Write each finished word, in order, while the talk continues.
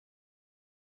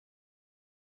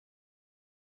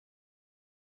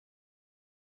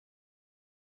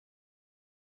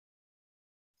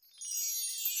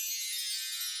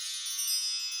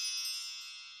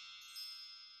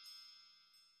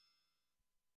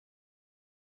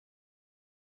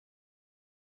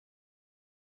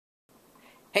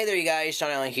Hey there you guys,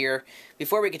 Shaun Allen here.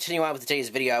 Before we continue on with today's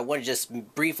video, I want to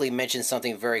just briefly mention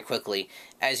something very quickly.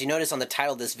 As you notice on the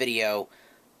title of this video,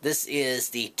 this is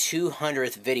the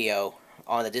 200th video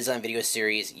on the Disneyland Video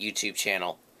Series YouTube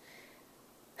channel.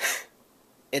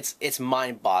 It's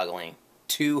mind-boggling.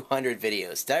 200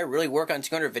 videos. Did I really work on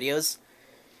 200 videos?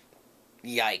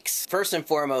 Yikes. First and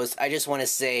foremost, I just want to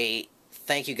say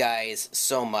thank you guys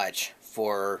so much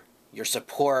for your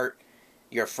support,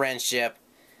 your friendship,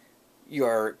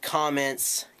 your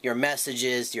comments, your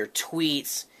messages, your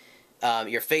tweets,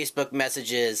 your Facebook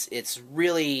messages. It's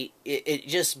really, it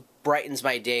just brightens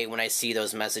my day when I see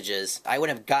those messages. I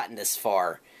wouldn't have gotten this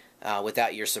far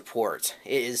without your support.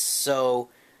 It is so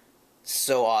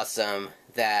awesome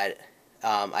that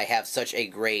I have such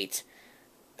great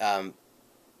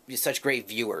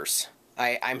viewers.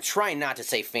 I'm trying not to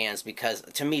say fans because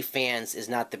to me fans is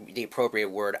not the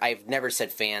appropriate word. I've never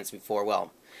said fans before.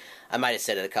 Well, I might have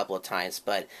said it a couple of times,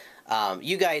 but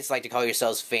you guys like to call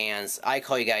yourselves fans. I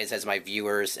call you guys as my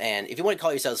viewers, and if you want to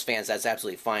call yourselves fans, that's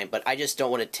absolutely fine, but I just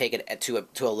don't want to take it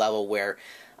to a level where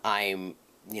I'm,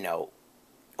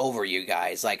 over you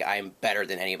guys, like I'm better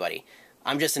than anybody.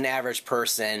 I'm just an average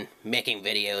person making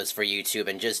videos for YouTube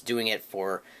and just doing it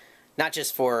for, not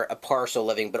just for a partial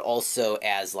living, but also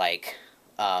as, like,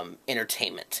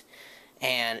 entertainment.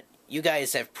 And you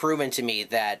guys have proven to me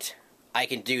that I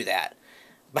can do that.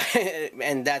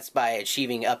 And that's by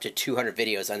achieving up to 200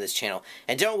 videos on this channel.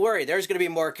 And don't worry, there's going to be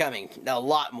more coming. A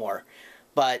lot more.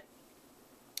 But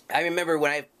I remember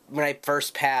when I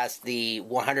first passed the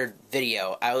 100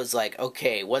 video, I was like,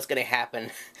 okay, what's going to happen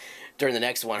during the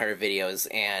next 100 videos?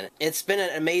 And it's been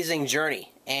an amazing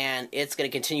journey. And it's going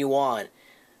to continue on.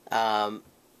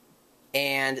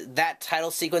 And that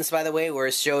title sequence, by the way, where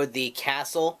it showed the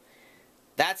castle,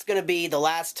 that's going to be the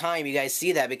last time you guys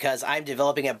see that because I'm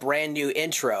developing a brand new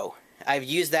intro. I've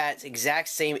used that exact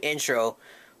same intro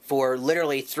for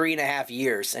literally 3.5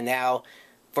 years. And now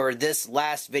for this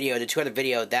last video, the 200th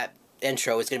video, that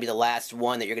intro is going to be the last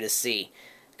one that you're going to see.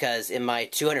 Because in my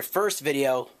 201st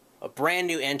video, a brand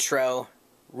new intro,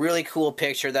 really cool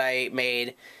picture that I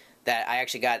made that I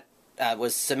actually got,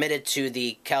 was submitted to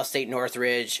the Cal State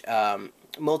Northridge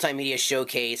Multimedia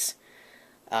Showcase.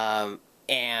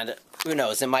 And who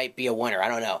knows, it might be a winner, I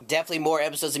don't know. Definitely more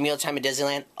episodes of Mealtime at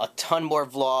Disneyland, a ton more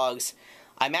vlogs.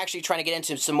 I'm actually trying to get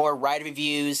into some more ride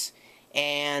reviews,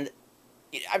 and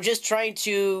I'm just trying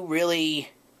to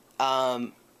really,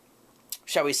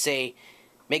 shall we say,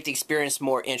 make the experience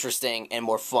more interesting and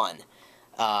more fun.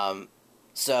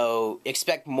 So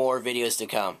expect more videos to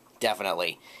come,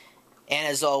 definitely. And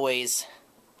as always,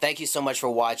 thank you so much for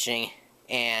watching,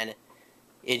 and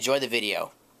enjoy the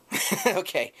video.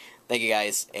 Okay, thank you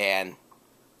guys, and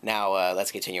now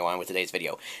let's continue on with today's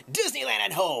video. Disneyland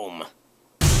at Home!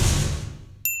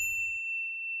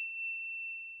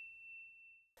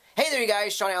 Hey there you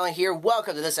guys, Shaun Allen here.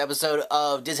 Welcome to this episode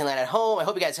of Disneyland at Home. I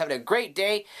hope you guys are having a great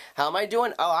day. How am I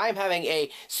doing? Oh, I'm having a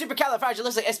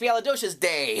supercalifragilisticexpialidocious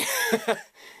day.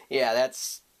 Yeah,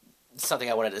 that's something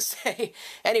I wanted to say.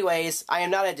 Anyways, I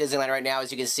am not at Disneyland right now.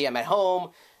 As you can see, I'm at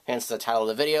home, hence the title of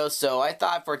the video. So I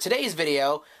thought for today's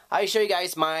video, I'd show you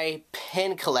guys my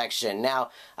pin collection. Now,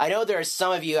 I know there are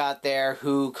some of you out there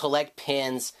who collect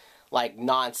pins like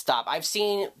non-stop. I've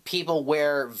seen people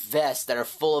wear vests that are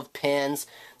full of pins,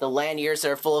 the lanyards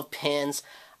that are full of pins.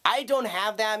 I don't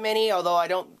have that many, although I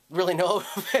don't really know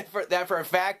that for a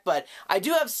fact, but I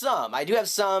do have some. I do have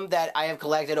some that I have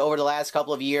collected over the last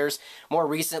couple of years, more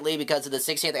recently because of the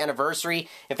 60th anniversary.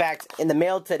 In fact, in the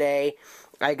mail today,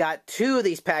 I got 2 of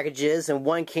these packages, and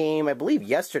one came, I believe,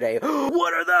 yesterday.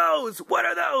 What are those? What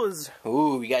are those?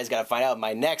 Ooh, you guys gotta find out in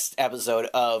my next episode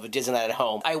of Disneyland at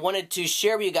Home. I wanted to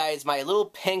share with you guys my little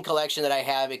pin collection that I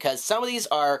have because some of these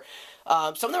are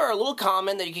some of them are a little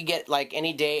common that you can get like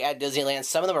any day at Disneyland.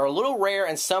 Some of them are a little rare,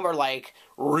 and some are like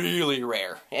really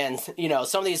rare. And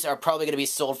some of these are probably going to be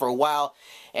sold for a while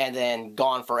and then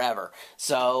gone forever.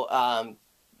 So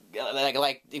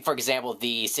like for example,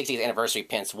 the 60th anniversary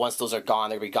pins. Once those are gone,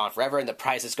 they're going to be gone forever, and the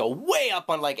prices go way up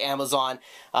on like Amazon.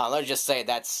 Let me just say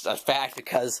that's a fact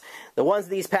because the ones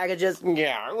in these packages,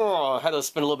 yeah, I had to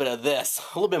spend a little bit of this,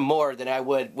 a little bit more than I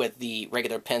would with the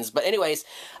regular pins. But anyways,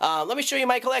 let me show you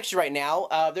my collection right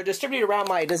now. They're distributed around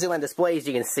my Disneyland displays,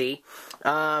 you can see.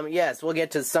 Yes, we'll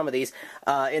get to some of these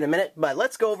in a minute, but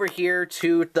let's go over here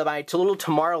to my little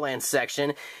Tomorrowland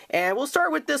section, and we'll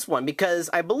start with this one because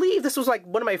I believe this was like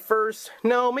one of my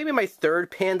maybe my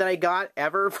third pin that I got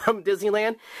ever from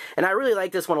Disneyland. And I really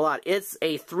like this one a lot. It's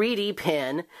a 3D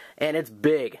pin, and it's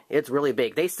big. It's really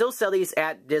big. They still sell these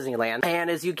at Disneyland. And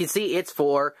as you can see, it's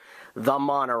for the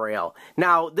monorail.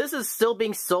 Now, this is still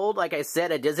being sold, like I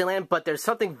said, at Disneyland, but there's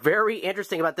something very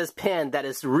interesting about this pin that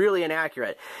is really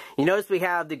inaccurate. You notice we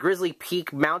have the Grizzly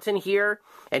Peak Mountain here,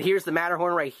 and here's the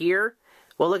Matterhorn right here.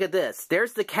 Well, look at this.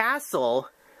 There's the castle,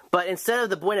 but instead of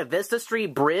the Buena Vista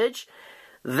Street Bridge,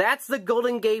 that's the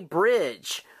Golden Gate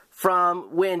Bridge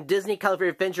from when Disney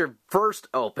California Adventure first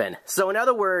opened. So in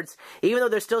other words, even though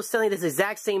they're still selling this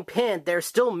exact same pin, they're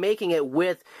still making it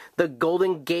with the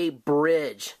Golden Gate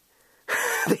Bridge.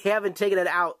 They haven't taken it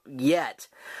out yet.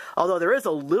 Although there is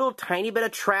a little tiny bit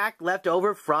of track left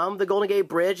over from the Golden Gate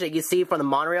Bridge that you see from the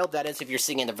monorail. That is if you're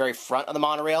sitting in the very front of the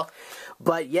monorail.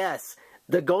 But yes,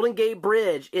 the Golden Gate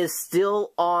Bridge is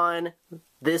still on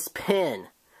this pin.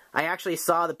 I actually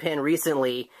saw the pin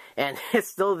recently, and it's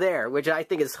still there, which I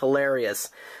think is hilarious.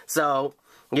 So,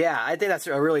 yeah, I think that's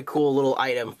a really cool little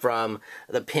item from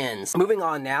the pins. Moving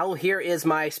on now, here is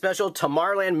my special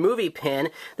Tomorrowland movie pin.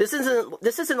 This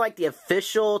isn't like the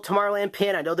official Tomorrowland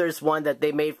pin. I know there's one that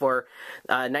they made for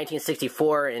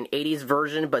 1964 and 80s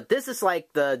version, but this is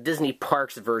like the Disney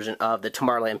Parks version of the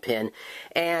Tomorrowland pin.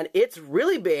 And it's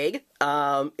really big.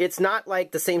 It's not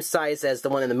like the same size as the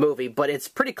one in the movie, but it's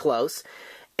pretty close.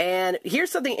 And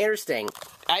here's something interesting.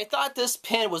 I thought this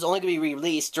pin was only going to be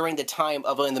released during the time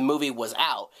of when the movie was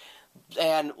out.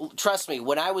 And trust me,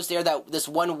 when I was there this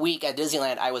 1 week at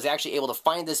Disneyland, I was actually able to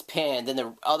find this pin. Then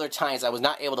the other times I was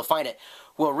not able to find it.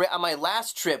 Well, on my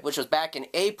last trip, which was back in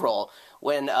April,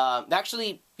 when,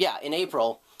 in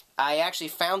April, I actually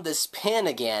found this pin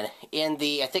again in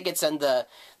I think it's in the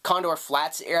Condor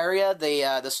Flats area,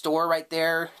 the store right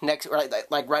there,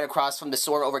 like right across from the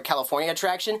store over California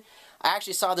attraction. I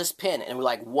actually saw this pin, and we're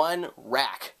like one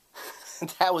rack.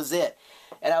 That was it.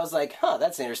 And I was like, huh,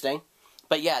 that's interesting.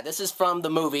 But yeah, this is from the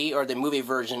movie, or the movie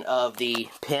version of the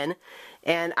pin.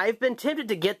 And I've been tempted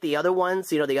to get the other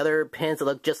ones, you know, the other pins that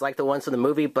look just like the ones from the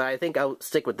movie, but I think I'll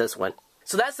stick with this one.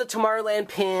 So that's the Tomorrowland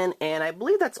pin, and I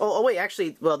believe that's, oh wait,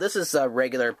 actually, well, this is a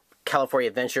regular California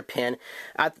Adventure pin.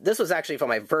 This was actually from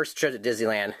my first trip to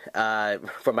Disneyland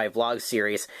for my vlog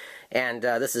series. And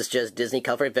this is just Disney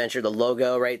California Adventure, the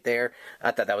logo right there.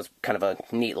 I thought that was kind of a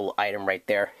neat little item right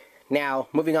there. Now,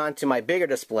 moving on to my bigger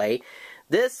display.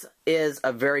 This is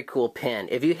a very cool pin.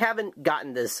 If you haven't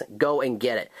gotten this, go and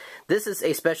get it. This is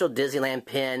a special Disneyland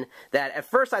pin that at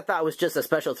first I thought was just a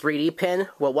special 3D pin.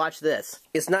 Well, watch this.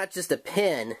 It's not just a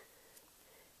pin.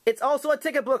 It's also a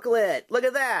ticket booklet. Look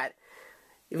at that.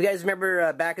 If you guys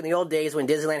remember back in the old days when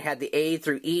Disneyland had the A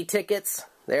through E tickets,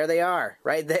 there they are,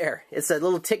 right there. It's a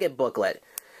little ticket booklet.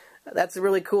 That's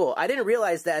really cool. I didn't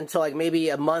realize that until like maybe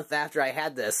a month after I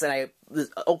had this, and I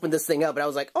opened this thing up, and I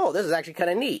was like, oh, this is actually kind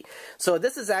of neat. So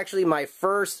this is actually my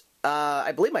first,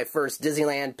 I believe my first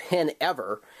Disneyland pin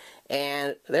ever,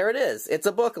 and there it is. It's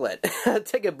a booklet, a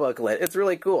ticket booklet. It's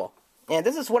really cool. And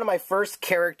this is one of my first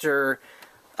character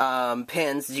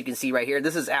pins, as you can see right here.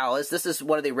 This is Alice. This is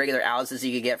one of the regular Alices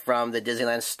you could get from the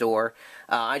Disneyland store.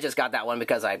 I just got that one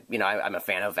because I'm a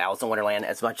fan of Alice in Wonderland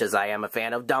as much as I am a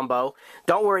fan of Dumbo.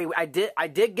 Don't worry, I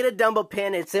did get a Dumbo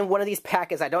pin. It's in one of these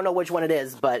packets. I don't know which one it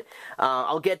is, but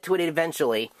I'll get to it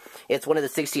eventually. It's one of the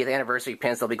 60th anniversary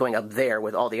pins. They'll be going up there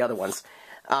with all the other ones.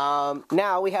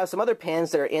 Now we have some other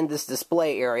pins that are in this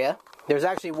display area. There's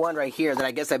actually one right here that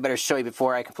I guess I better show you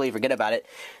before I completely forget about it.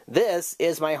 This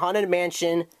is my Haunted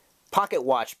Mansion pocket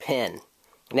watch pin.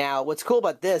 Now, what's cool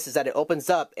about this is that it opens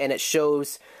up and it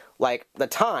shows, like, the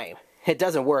time. It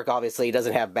doesn't work, obviously. It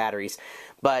doesn't have batteries.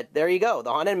 But there you go.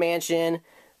 The Haunted Mansion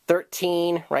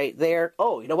 13 right there.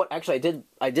 Oh, you know what? Actually,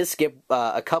 I did skip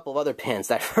a couple of other pins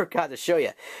that I forgot to show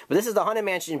you. But this is the Haunted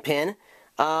Mansion pin.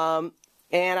 And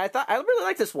I really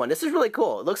like this one. This is really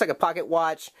cool. It looks like a pocket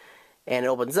watch. And it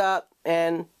opens up,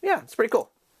 and yeah, it's pretty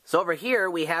cool. So over here,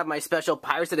 we have my special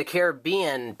Pirates of the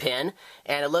Caribbean pin,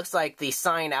 and it looks like the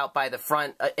sign out by the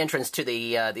front entrance to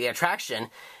the attraction,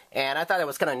 and I thought it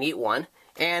was kind of a neat one.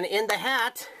 And in the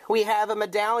hat, we have a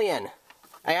medallion.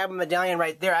 I have a medallion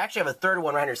right there. I actually have a third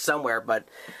one right here somewhere, but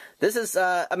this is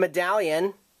a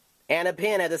medallion and a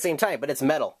pin at the same time, but it's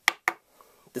metal.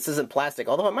 This isn't plastic,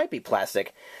 although it might be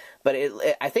plastic. But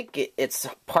I think it's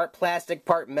part plastic,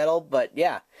 part metal, but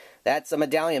yeah, that's a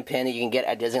medallion pin that you can get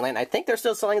at Disneyland. I think they're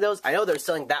still selling those. I know they're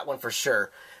selling that one for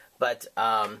sure. But,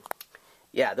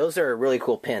 yeah, those are really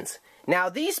cool pins. Now,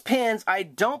 these pins, I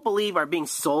don't believe are being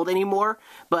sold anymore,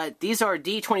 but these are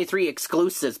D23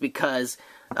 exclusives because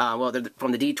Well, they're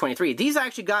from the D23. These I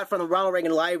actually got from the Ronald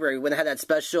Reagan Library when they had that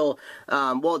special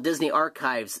Walt Disney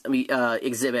Archives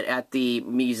exhibit at the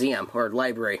museum or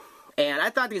library. And I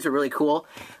thought these were really cool.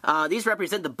 These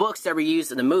represent the books that were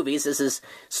used in the movies. This is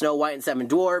Snow White and Seven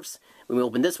Dwarfs. When we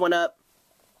open this one up,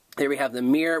 here we have the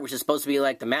mirror, which is supposed to be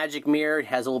like the magic mirror. It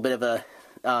has a little bit of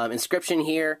a inscription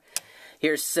here.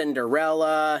 Here's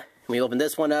Cinderella. When we open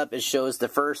this one up, it shows the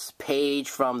first page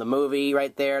from the movie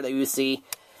right there that you see.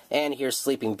 And here's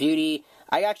Sleeping Beauty.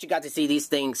 I actually got to see these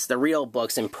things, the real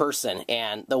books, in person.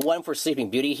 And the one for Sleeping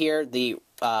Beauty here, the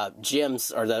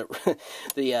gems, or the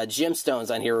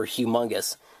gemstones on here were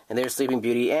humongous. And there's Sleeping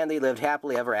Beauty, and they lived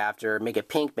happily ever after. Make it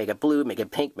pink, make it blue, make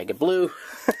it pink, make it blue.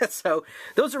 So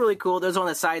those are really cool. Those are on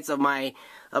the sides of my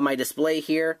display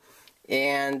here.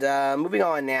 And moving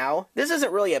on now. This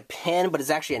isn't really a pin, but it's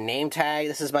actually a name tag.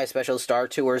 This is my special Star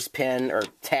Tours pin or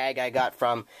tag I got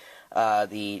from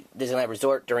the Disneyland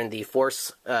Resort during the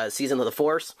Force season of the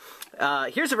Force.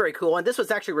 Here's a very cool one. This was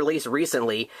actually released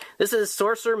recently. This is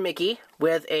Sorcerer Mickey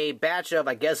with a batch of,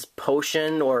 I guess,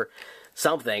 potion or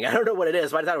something. I don't know what it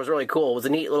is, but I thought it was really cool. It was a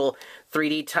neat little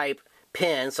 3D type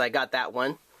pin, so I got that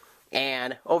one.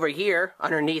 And over here,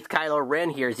 underneath Kylo Ren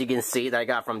here, as you can see, that I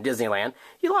got from Disneyland,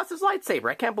 he lost his lightsaber.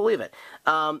 I can't believe it.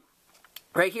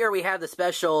 Right here we have the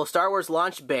special Star Wars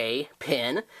Launch Bay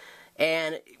pin.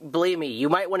 And believe me, you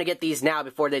might want to get these now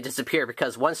before they disappear,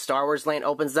 because once Star Wars Land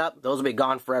opens up, those will be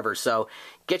gone forever. So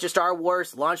get your Star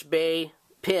Wars Launch Bay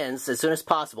pins as soon as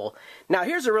possible. Now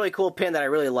here's a really cool pin that I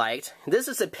really liked. This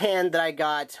is a pin that I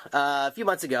got a few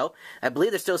months ago. I believe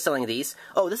they're still selling these.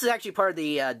 Oh, this is actually part of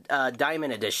the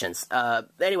Diamond editions.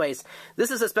 Anyways,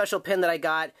 this is a special pin that I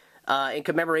got in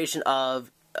commemoration of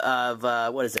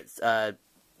what is it?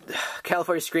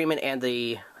 California Screamin' and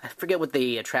the, I forget what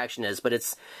the attraction is, but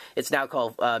it's now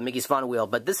called Mickey's Fun Wheel.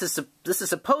 But this is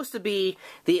supposed to be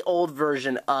the old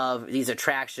version of these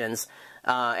attractions.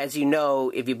 As you know,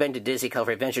 if you've been to Disney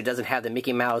California Adventure, it doesn't have the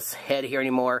Mickey Mouse head here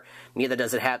anymore. Neither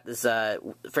does it have this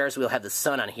Ferris wheel have the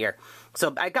sun on here.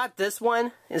 So I got this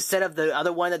one instead of the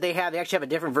other one that they have. They actually have a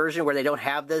different version where they don't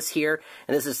have this here,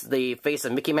 and this is the face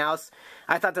of Mickey Mouse.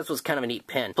 I thought this was kind of a neat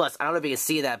pin. Plus, I don't know if you can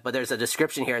see that, but there's a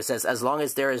description here that says, "As long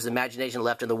as there is imagination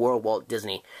left in the world, Walt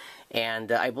Disney."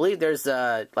 And I believe there's,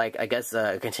 like, I guess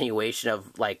a continuation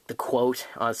of, like, the quote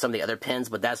on some of the other pins,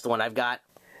 but that's the one I've got.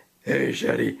 Hey,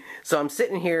 Shetty. So I'm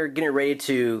sitting here getting ready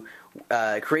to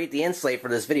create the inslate for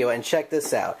this video, and check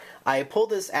this out. I pulled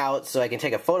this out so I can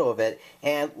take a photo of it,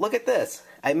 and look at this.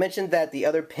 I mentioned that the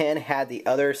other pin had the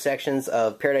other sections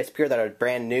of Paradise Pier that are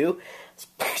brand new.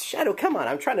 Shadow, come on,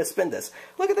 I'm trying to spin this.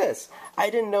 Look at this.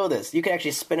 I didn't know this. You can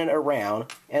actually spin it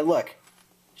around, and look.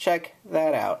 Check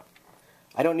that out.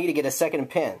 I don't need to get a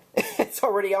second pin. It's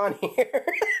already on here.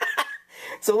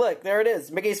 So look, there it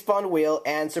is. Mickey's Fun Wheel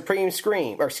and Supreme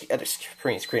Scream. Or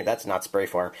Supreme Scream, that's not spray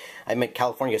form. I meant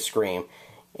California Scream.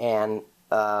 And,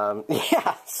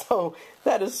 yeah, so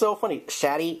that is so funny.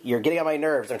 Shaddy, you're getting on my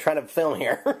nerves. I'm trying to film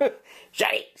here.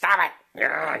 Shaddy, stop it.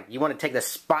 Ugh, you want to take the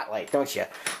spotlight, don't you?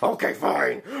 Okay,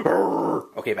 fine.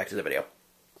 Okay, back to the video.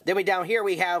 Then down here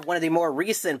we have one of the more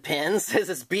recent pins. This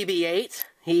is BB-8.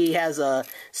 He has a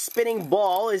spinning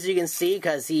ball, as you can see,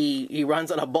 because he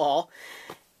runs on a ball.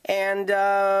 And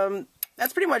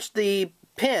that's pretty much the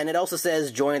pin. It also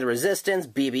says Join the Resistance,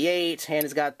 BB-8, and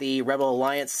it's got the Rebel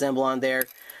Alliance symbol on there.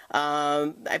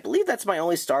 I believe that's my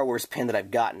only Star Wars pin that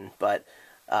I've gotten, but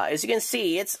as you can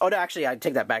see, it's... Oh, no, actually, I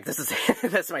take that back. This is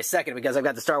that's my second, because I've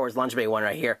got the Star Wars Launch Bay one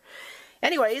right here.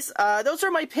 Anyways, those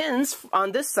are my pins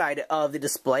on this side of the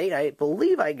display. I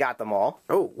believe I got them all.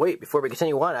 Oh, wait, before we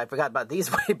continue on, I forgot about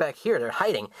these way back here. They're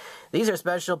hiding. These are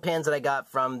special pins that I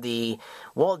got from the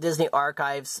Walt Disney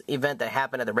Archives event that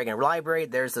happened at the Reagan Library.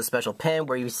 There's the special pin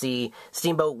where you see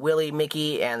Steamboat Willie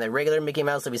Mickey and the regular Mickey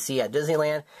Mouse that we see at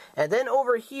Disneyland. And then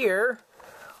over here,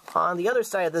 on the other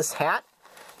side of this hat,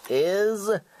 is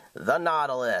the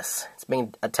Nautilus. It's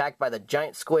being attacked by the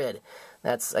giant squid.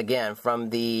 That's, again,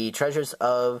 from the Treasures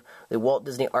of the Walt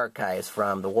Disney Archives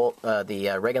from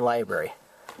the Reagan Library.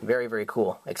 Very, very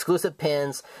cool. Exclusive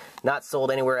pins, not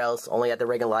sold anywhere else, only at the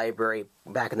Reagan Library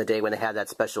back in the day when they had that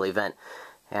special event.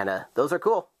 And those are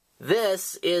cool.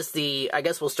 This is the, I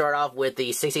guess we'll start off with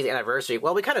the 60th anniversary.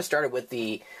 Well, we kind of started with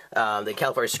the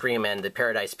California Scream and the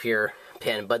Paradise Pier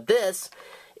pin, but this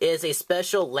is a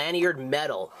special lanyard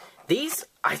medal. These,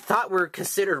 I thought, were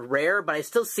considered rare, but I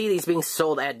still see these being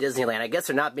sold at Disneyland. I guess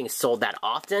they're not being sold that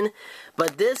often.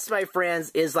 But this, my friends,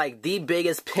 is like the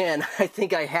biggest pin I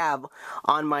think I have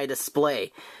on my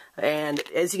display. And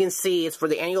as you can see, it's for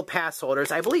the annual pass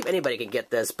holders. I believe anybody can get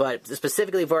this, but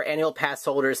specifically for annual pass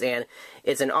holders. And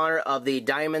it's in honor of the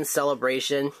Diamond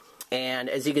Celebration. And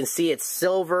as you can see, it's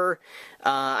silver.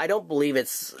 I don't believe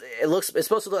it's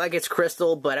supposed to look like it's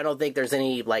crystal, but I don't think there's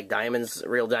any like diamonds,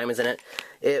 real diamonds in it.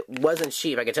 It wasn't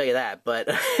cheap, I can tell you that, but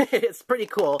it's pretty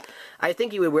cool. I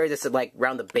think you would wear this at like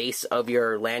around the base of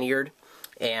your lanyard.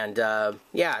 And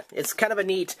yeah, it's kind of a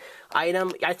neat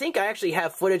item. I think I actually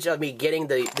have footage of me getting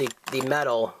the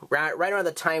medal right around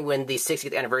the time when the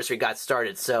 60th anniversary got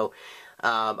started. So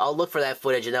I'll look for that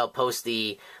footage, and I'll post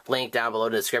the link down below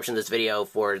in the description of this video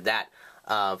for that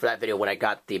video when I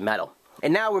got the medal.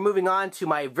 And now we're moving on to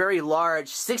my very large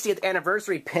 60th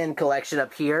anniversary pin collection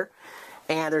up here.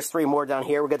 And there's 3 more down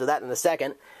here. We'll get to that in a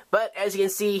second. But as you can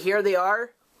see, here they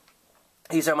are.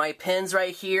 These are my pins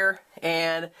right here.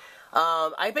 And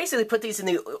I basically put these in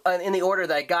the order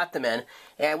that I got them in.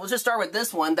 And we'll just start with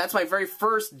this one. That's my very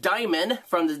first diamond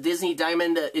from the Disney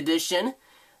Diamond Edition.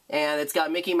 And it's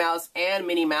got Mickey Mouse and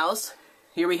Minnie Mouse.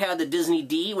 Here we have the Disney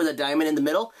D with a diamond in the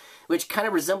middle, which kind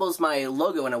of resembles my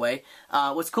logo in a way.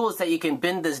 What's cool is that you can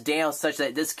bend this down such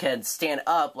that this can stand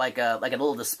up like a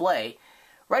little display.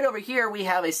 Right over here we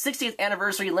have a 60th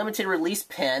anniversary limited release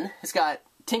pin. It's got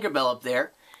Tinkerbell up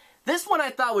there. This one I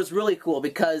thought was really cool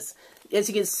because, as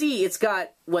you can see, it's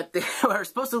got what they are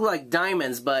supposed to look like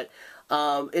diamonds, but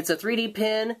it's a 3D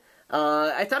pin.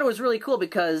 I thought it was really cool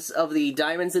because of the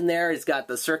diamonds in there. It's got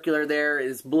the circular there.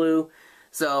 It's blue.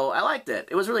 So I liked it.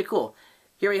 It was really cool.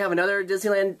 Here we have another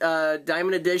Disneyland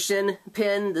Diamond Edition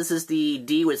pin. This is the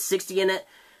D with 60 in it.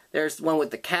 There's one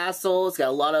with the castle. It's got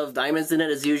a lot of diamonds in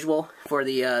it as usual for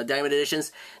the Diamond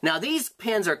Editions. Now these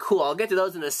pins are cool. I'll get to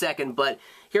those in a second, but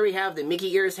here we have the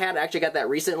Mickey ears hat. I actually got that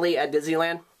recently at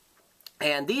Disneyland.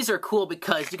 And these are cool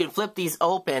because you can flip these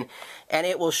open and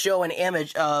it will show an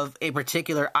image of a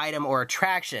particular item or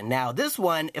attraction. Now this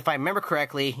one, if I remember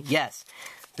correctly, yes.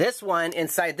 This one,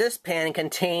 inside this pin,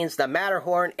 contains the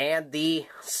Matterhorn and the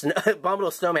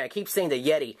Abominable Snowman. I keep saying the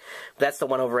Yeti. That's the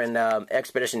one over in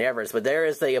Expedition Everest. But there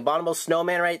is the Abominable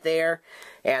Snowman right there.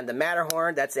 And the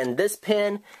Matterhorn, that's in this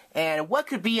pin. And what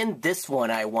could be in this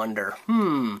one, I wonder?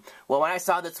 Well, when I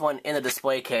saw this one in the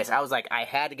display case, I was like, I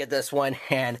had to get this one.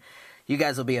 And you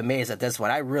guys will be amazed at this one.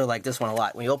 I really like this one a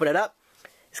lot. When you open it up,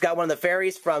 it's got one of the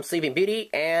fairies from Sleeping Beauty.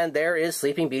 And there is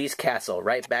Sleeping Beauty's castle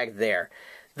right back there.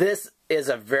 This is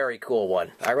a very cool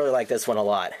one. I really like this one a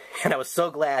lot. And I was so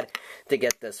glad to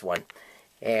get this one.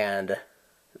 And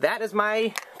that is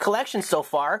my collection so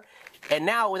far. And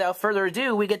now, without further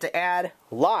ado, we get to add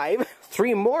live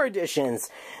 3 more editions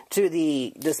to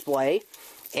the display.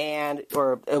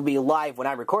 Or it'll be live when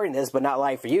I'm recording this, but not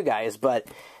live for you guys. But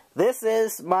this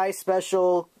is my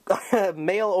special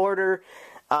mail order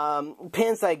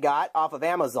pins I got off of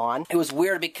Amazon. It was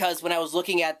weird because when I was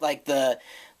looking at like the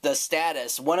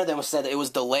status, one of them said that it was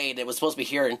delayed. It was supposed to be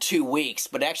here in 2 weeks,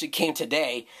 but it actually came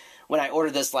today when I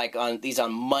ordered this like on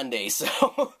Monday.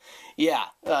 So yeah,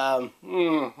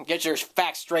 get your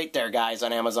facts straight there, guys,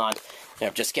 on Amazon. No,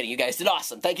 just kidding. You guys did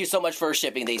awesome. Thank you so much for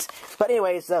shipping these. But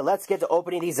anyways, let's get to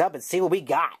opening these up and see what we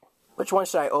got. Which one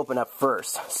should I open up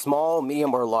first? Small,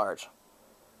 medium, or large?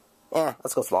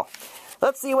 Let's go small.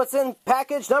 Let's see what's in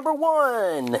package number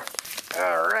 1.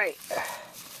 All right.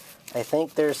 I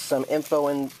think there's some info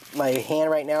in my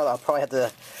hand right now. I'll probably have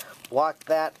to block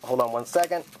that. Hold on one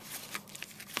second.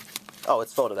 Oh,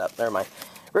 it's folded up. Never mind.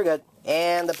 We're good.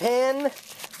 And the pin.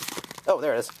 Oh,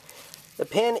 there it is. The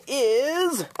pin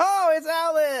is... Oh, it's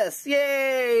Alice!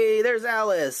 Yay! There's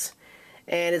Alice.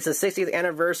 And it's a 60th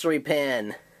anniversary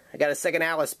pin. I got a second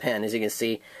Alice pin, as you can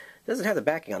see. It doesn't have the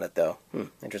backing on it, though.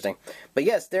 Interesting. But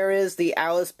yes, there is the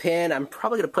Alice pin. I'm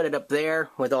probably going to put it up there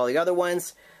with all the other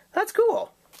ones. That's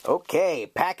cool. Okay,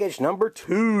 package number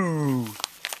 2.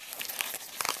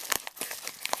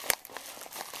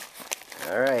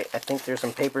 Alright, I think there's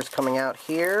some papers coming out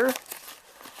here.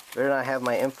 Better not have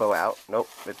my info out. Nope,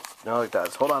 no it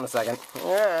does. Hold on a second.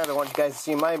 I don't want you guys to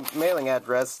see my mailing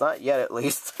address. Not yet, at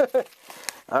least.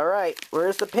 Alright,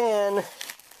 where's the pin?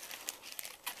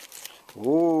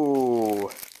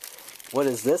 Ooh. What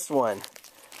is this one?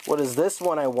 What is this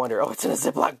one, I wonder? Oh, it's in a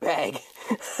Ziploc bag.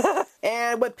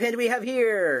 And what pin do we have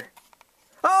here?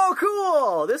 Oh,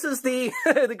 cool! This is the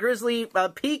the Grizzly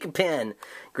Peak pin.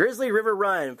 Grizzly River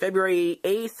Run, February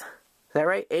 8th. Is that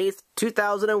right? 8th,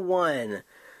 2001.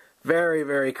 Very,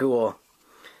 very cool.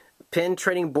 Pin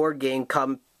trading board game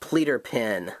completer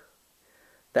pin.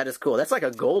 That is cool. That's like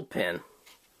a gold pin.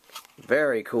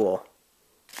 Very cool.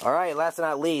 Alright, last but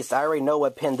not least, I already know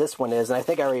what pin this one is, and I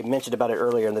think I already mentioned about it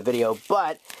earlier in the video,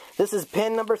 but this is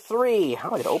pin number 3. How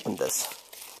am I going to open this?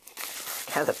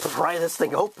 I have to pry this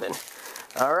thing open.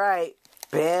 Alright,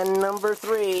 pin number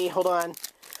 3. Hold on.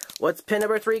 What's pin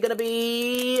number 3 gonna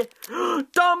be?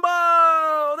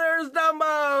 Dumbo! There's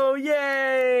Dumbo!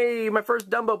 Yay! My first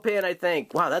Dumbo pin, I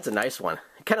think. Wow, that's a nice one.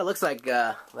 It kind of looks like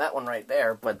that one right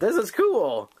there, but this is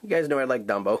cool. You guys know I like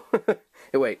Dumbo.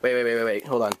 Hey, wait.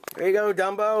 Hold on. There you go,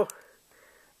 Dumbo.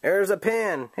 There's a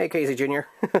pin. Hey, Casey Jr.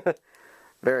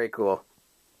 Very cool.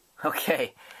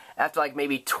 Okay, after like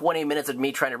maybe 20 minutes of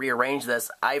me trying to rearrange this,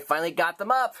 I finally got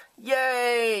them up.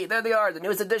 Yay! There they are, the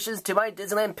newest additions to my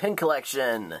Disneyland pin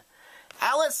collection.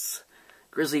 Alice,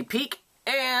 Grizzly Peak,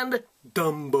 and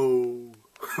Dumbo.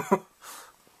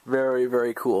 Very,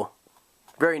 very cool.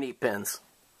 Very neat pins.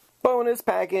 Bonus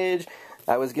package.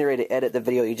 I was getting ready to edit the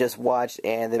video you just watched,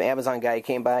 and the Amazon guy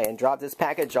came by and dropped this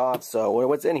package off. So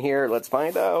what's in here? Let's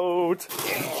find out.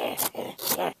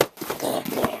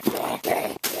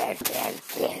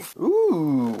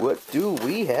 Ooh, what do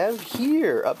we have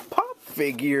here? A pop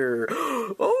figure.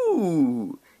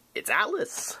 Oh, it's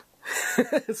Alice.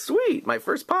 Sweet, my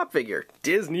first pop figure.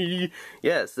 Disney.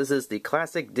 Yes, this is the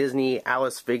classic Disney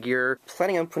Alice figure.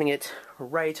 Planning on putting it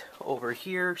right over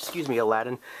here. Excuse me,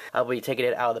 Aladdin. I'll be taking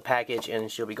it out of the package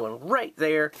and she'll be going right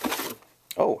there.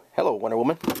 Oh, hello, Wonder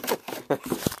Woman.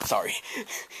 Sorry.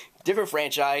 Different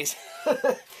franchise.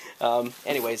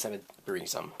 Anyways, I've been reading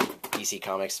some DC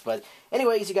comics. But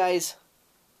anyways, you guys,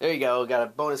 there you go. Got a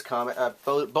bonus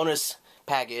bonus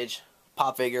package.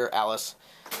 Pop figure, Alice.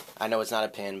 I know it's not a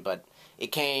pin, but it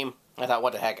came. I thought,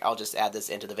 what the heck, I'll just add this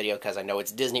into the video because I know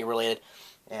it's Disney related.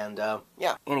 And,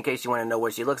 yeah. In case you want to know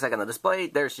what she looks like on the display,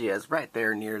 there she is, right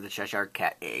there near the Cheshire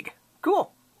Cat egg.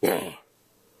 Cool.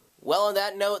 Well, on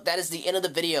that note, that is the end of the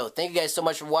video. Thank you guys so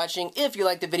much for watching. If you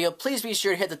liked the video, please be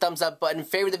sure to hit the thumbs up button,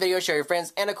 favorite the video, share your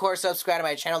friends, and of course, subscribe to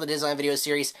my channel, the Disneyland Video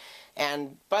Series.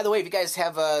 And, by the way, if you guys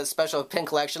have a special pin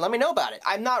collection, let me know about it.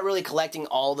 I'm not really collecting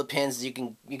all the pins you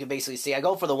can basically see. I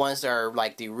go for the ones that are,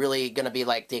 like, the really gonna be,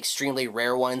 like, the extremely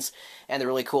rare ones and the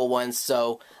really cool ones.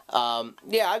 So,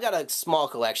 yeah, I've got a small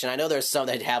collection. I know there's some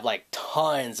that have, like,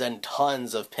 tons and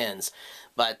tons of pins.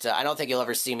 But I don't think you'll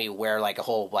ever see me wear, like, a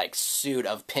whole, like, suit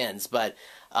of pins. But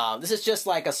this is just,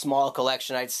 like, a small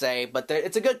collection, I'd say. But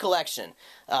it's a good collection.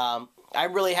 I'm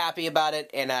really happy about it.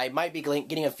 And I might be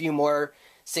getting a few more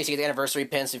 60th anniversary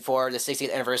pins before the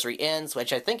 60th anniversary ends,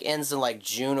 which I think ends in, like,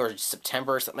 June or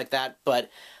September or something like that. But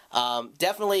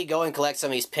definitely go and collect some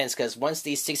of these pins, because once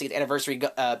these 60th anniversary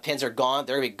pins are gone,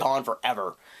 they're going to be gone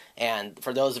forever. And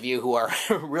for those of you who are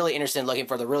really interested in looking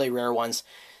for the really rare ones,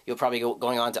 you'll probably go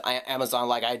going on to Amazon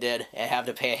like I did and have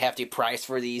to pay a hefty price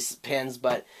for these pins.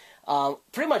 But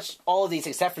pretty much all of these,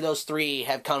 except for those 3,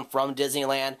 have come from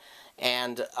Disneyland.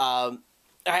 And I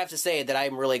have to say that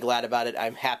I'm really glad about it.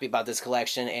 I'm happy about this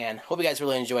collection and hope you guys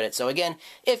really enjoyed it. So again,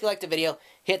 if you liked the video,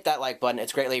 hit that like button.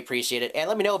 It's greatly appreciated. And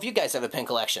let me know if you guys have a pin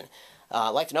collection. I'd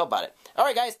like to know about it.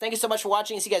 Alright guys, thank you so much for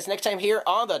watching. See you guys next time here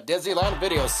on the Disneyland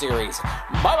Video Series.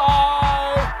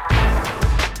 Bye-bye!